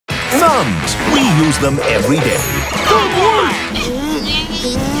Thumbs. We use them every day.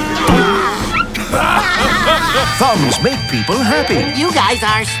 Thumbs make people happy. You guys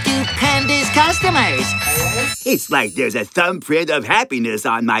are stupendous customers. It's like there's a thumbprint of happiness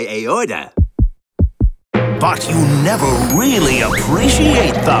on my aorta. But you never really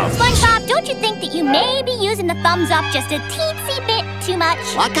appreciate thumbs. SpongeBob, don't you think that you may be using the thumbs up just a teensy bit too much?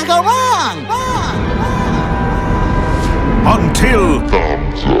 What could go wrong? Until...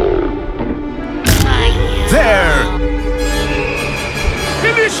 Thumbs up. They're...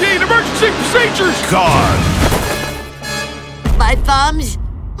 Initiate emergency procedures! gone. My thumbs?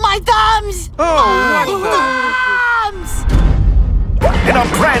 My thumbs! Thumbs! In a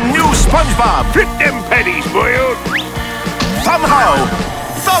brand new SpongeBob. Fit them patties, boyo! Somehow,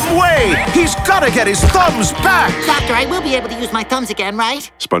 some way, he's gotta get his thumbs back. Doctor, I will be able to use my thumbs again, right?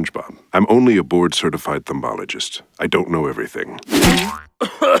 SpongeBob, I'm only a board-certified thumbologist. I don't know everything.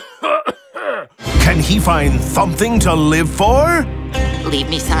 Can he find something to live for? Leave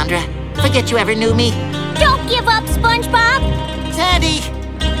me, Sandra. Forget you ever knew me. Don't give up, SpongeBob! Sandy!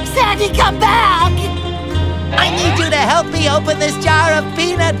 Sandy, come back! I need you to help me open this jar of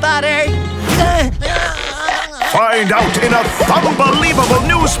peanut butter. Find out in a thumb-believable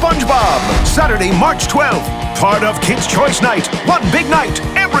new SpongeBob. Saturday, March 12th. Part of Kids' Choice Night. One big night.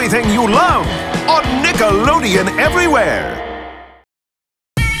 Everything you love. On Nickelodeon everywhere.